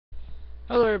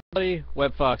Hello everybody,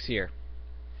 WebFox here.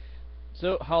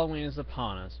 So Halloween is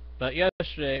upon us, but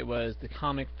yesterday was the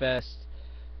Comic Fest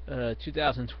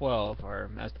 2012, or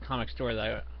as the comic store that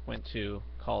I went to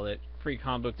called it, Free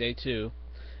Comic Book Day 2.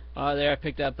 There I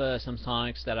picked up some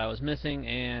Sonics that I was missing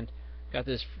and got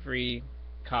this free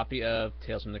copy of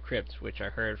Tales from the Crypt, which I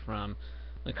heard from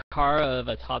the car of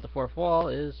A Taught the Fourth Wall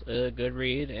is a good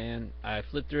read, and I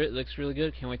flipped through it. It looks really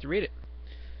good. Can't wait to read it.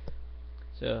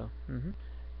 So,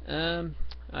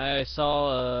 I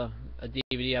saw a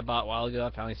DVD I bought a while ago. I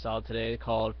finally saw it today,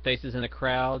 called Faces in the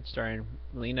Crowd, starring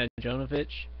Lena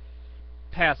Jovovich.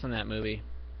 Pass on that movie.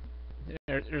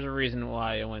 There's a reason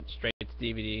why I went straight to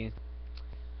DVD.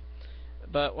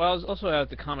 But while I was also at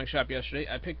the comic shop yesterday,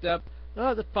 I picked up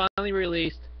the finally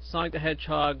released Sonic the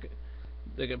Hedgehog,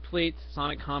 the complete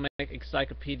Sonic comic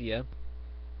encyclopedia,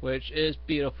 which is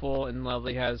beautiful and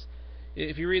lovely.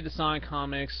 If you read the Sonic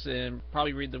comics and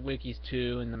probably read the wikis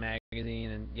too and the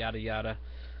magazine and yada yada,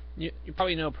 you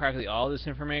probably know practically all this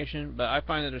information, but I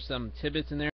find that there's some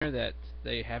tidbits in there that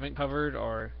they haven't covered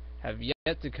or have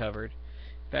yet to cover. In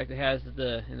fact,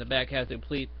 in the back has the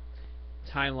complete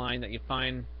timeline that you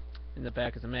find in the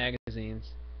back of the magazines.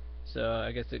 So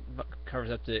I guess it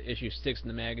covers up to issue 6 in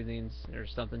the magazines or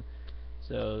something.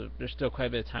 So there's still quite a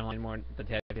bit of timeline more that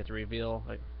you have to reveal,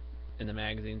 like in the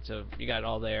magazine. So you got it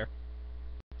all there.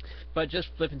 But just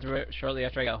flipping through it shortly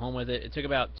after I got home with it, it took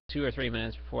about 2 or 3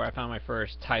 minutes before I found my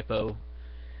first typo.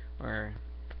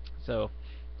 So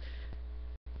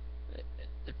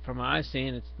from what I've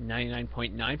seen, it's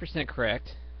 99.9%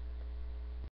 correct.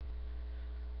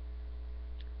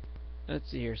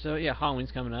 Let's see here. So yeah,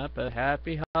 Halloween's coming up.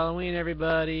 Happy Halloween,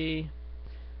 everybody!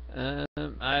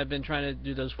 I've been trying to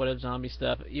do those What If Zombie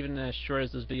stuff. Even as short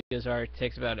as those videos are, it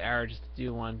takes about an hour just to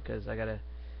do one, because I gotta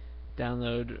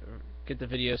get the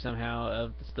video somehow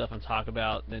of the stuff I'm talking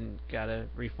about, then gotta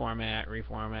reformat,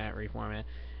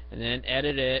 and then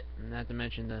edit it, and not to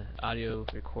mention the audio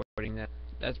recording.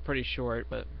 That's pretty short,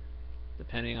 but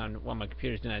depending on what my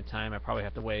computer's doing at the time, I probably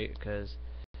have to wait, because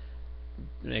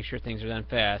to make sure things are done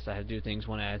fast, I have to do things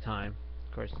one at a time.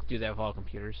 Of course, do that with all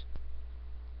computers.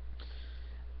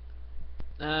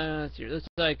 Let's see, looks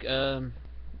like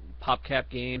PopCap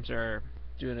Games are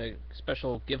doing a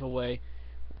special giveaway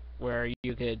where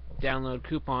you could download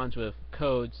coupons with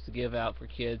codes to give out for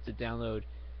kids to download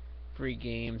free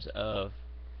games of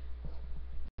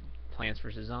Plants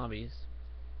vs. Zombies.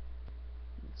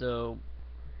 So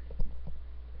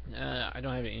I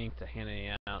don't have any ink to hand any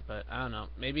out, but I don't know.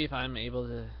 Maybe if I'm able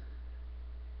to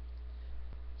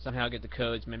somehow get the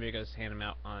codes, maybe I can just hand them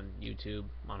out on YouTube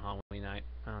on Halloween night.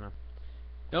 I don't know.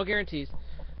 No guarantees.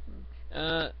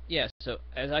 Yeah, so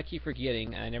as I keep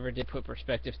forgetting, I never did put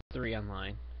Perspective 3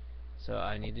 online. So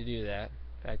I need to do that.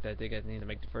 In fact, I think I need to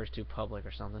make the first 2 public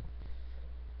or something.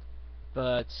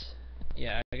 But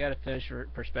yeah, I gotta finish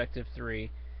Perspective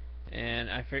 3, and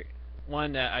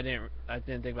one that I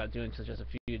didn't think about doing until just a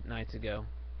few nights ago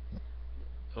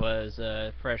was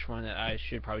a fresh one that I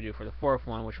should probably do for the 4th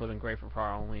one, which would have been great for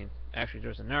Halloween. Actually,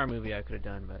 there's another movie I could have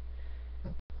done, but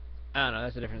I don't know.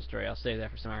 That's a different story. I'll save that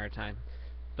for some other time.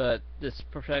 But this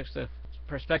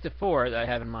Perspective 4 that I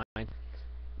have in mind,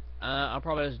 I'll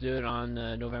probably just do it on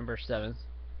November 7th,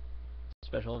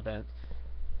 special event.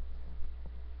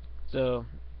 So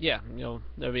yeah,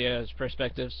 there'll be a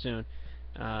Perspective soon.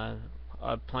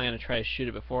 I plan to try to shoot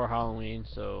it before Halloween,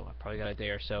 so I probably got a day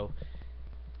or so,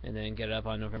 and then get it up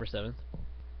on November 7th.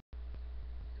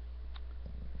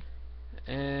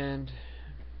 And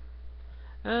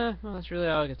well, that's really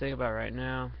all I can think about right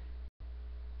now.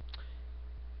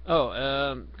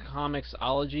 Oh,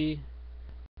 Comixology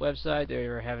website, they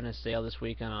were having a sale this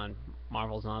weekend on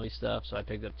Marvel Zombie stuff, so I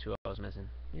picked up 2 I was missing.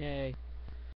 Yay!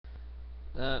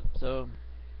 So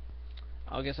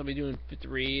I guess I'll be doing 5th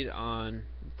read on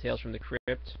Tales from the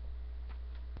Crypt.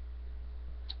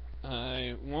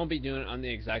 I won't be doing it on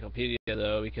the encyclopedia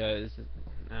though, because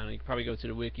I don't know, you can probably go to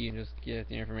the wiki and just get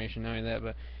the information knowing that,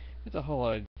 but there's a whole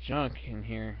lot of junk in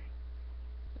here.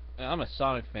 I'm a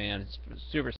Sonic fan,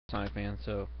 super Sonic fan,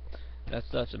 so that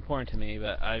stuff's important to me,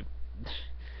 but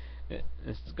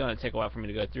it's gonna take a while for me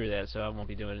to go through that, so I won't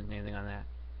be doing anything on that.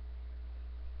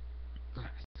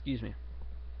 Excuse me.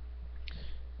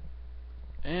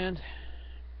 And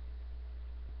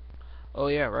oh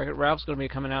yeah, Ralph's gonna be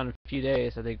coming out in a few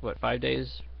days. I think, what, 5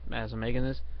 days as I'm making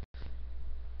this.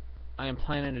 I am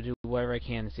planning to do whatever I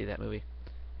can to see that movie,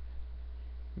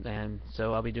 and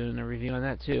so I'll be doing a review on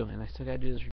that too. And I still gotta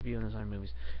do this review on those other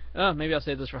movies. Oh, maybe I'll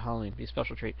save this for Halloween. Be a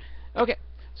special treat. Okay,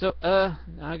 so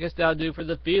I guess that'll do for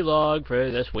the vlog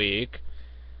for this week.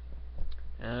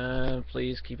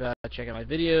 Please keep checking my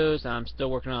videos. I'm still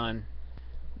working on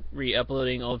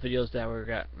re-uploading old videos that were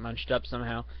got munched up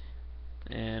somehow,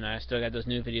 and I still got those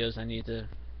new videos I need to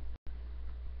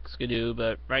skidoo.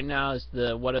 But right now, it's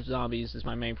the What If Zombies is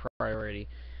my main priority,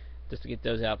 just to get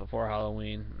those out before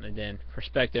Halloween, and then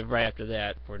perspective right after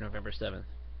that for November 7th.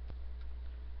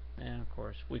 And of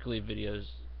course, weekly videos,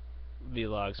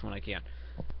 vlogs when I can.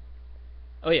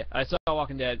 Oh yeah, I saw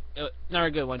Walking Dead. Not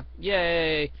a good one.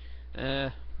 Yay!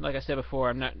 Like I said before,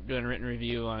 I'm not doing a written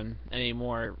review on any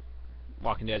more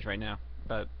Walking Dead right now,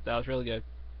 but that was really good.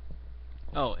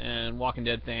 Oh, and Walking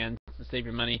Dead fans, to save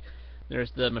your money,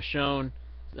 there's the Michonne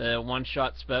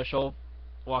one-shot special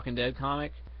Walking Dead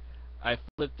comic. I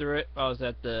flipped through it. I was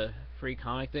at the free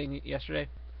comic thing yesterday,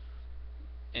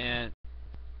 and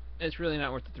it's really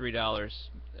not worth the $3.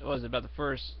 It was about the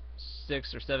first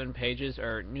 6 or 7 pages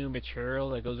are new material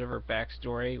that goes over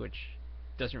backstory, which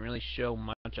doesn't really show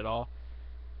much at all.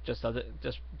 Just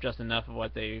enough of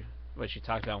what she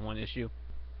talked about in one issue.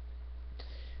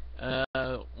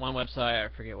 One website, I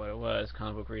forget what it was,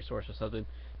 Comic Book Resource or something.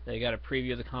 They got a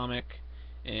preview of the comic,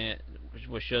 and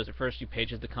which shows the first few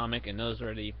pages of the comic, and those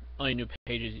are the only new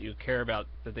pages you care about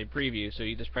that they preview. So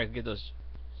you just practically get those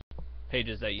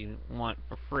pages that you want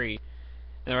for free,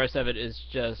 and the rest of it is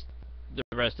just the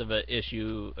rest of an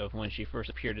issue of when she first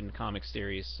appeared in the comic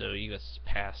series. So you just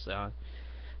pass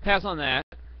on that.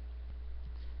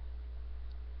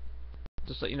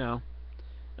 Just let you know.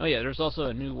 Oh yeah, there's also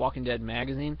a new Walking Dead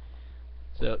magazine.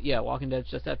 So yeah, Walking Dead's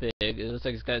just that big. It looks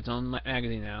like it's got its own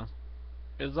magazine now.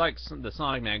 It's like the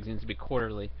Sonic magazines to be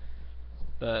quarterly,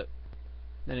 but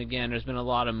then again, there's been a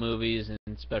lot of movies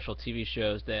and special TV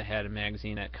shows that had a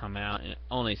magazine that come out and it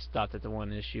only stopped at the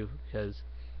one issue because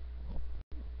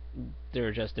they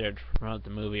were just there to promote the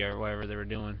movie or whatever they were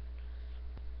doing.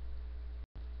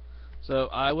 So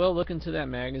I will look into that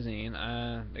magazine.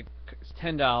 It's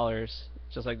 $10,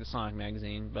 just like the Sonic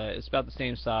magazine, but it's about the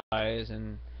same size,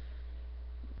 and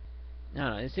I don't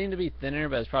know, it seemed to be thinner,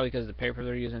 but it's probably because of the paper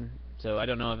they're using. So I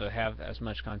don't know if it'll have as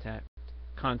much content.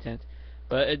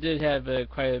 But it did have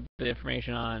quite a bit of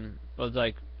information on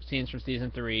like scenes from season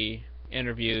 3,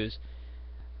 interviews,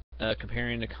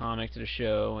 comparing the comic to the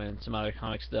show, and some other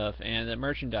comic stuff, and the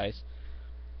merchandise.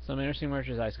 Some interesting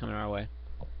merchandise coming our way.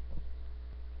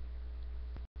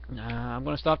 I'm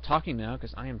going to stop talking now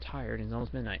because I am tired and it's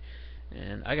almost midnight.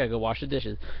 And I gotta go wash the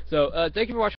dishes. So, thank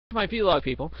you for watching my vlog,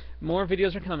 people. More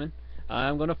videos are coming.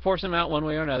 I'm going to force them out one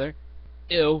way or another.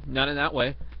 Ew, not in that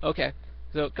way. Okay.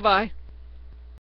 So, goodbye.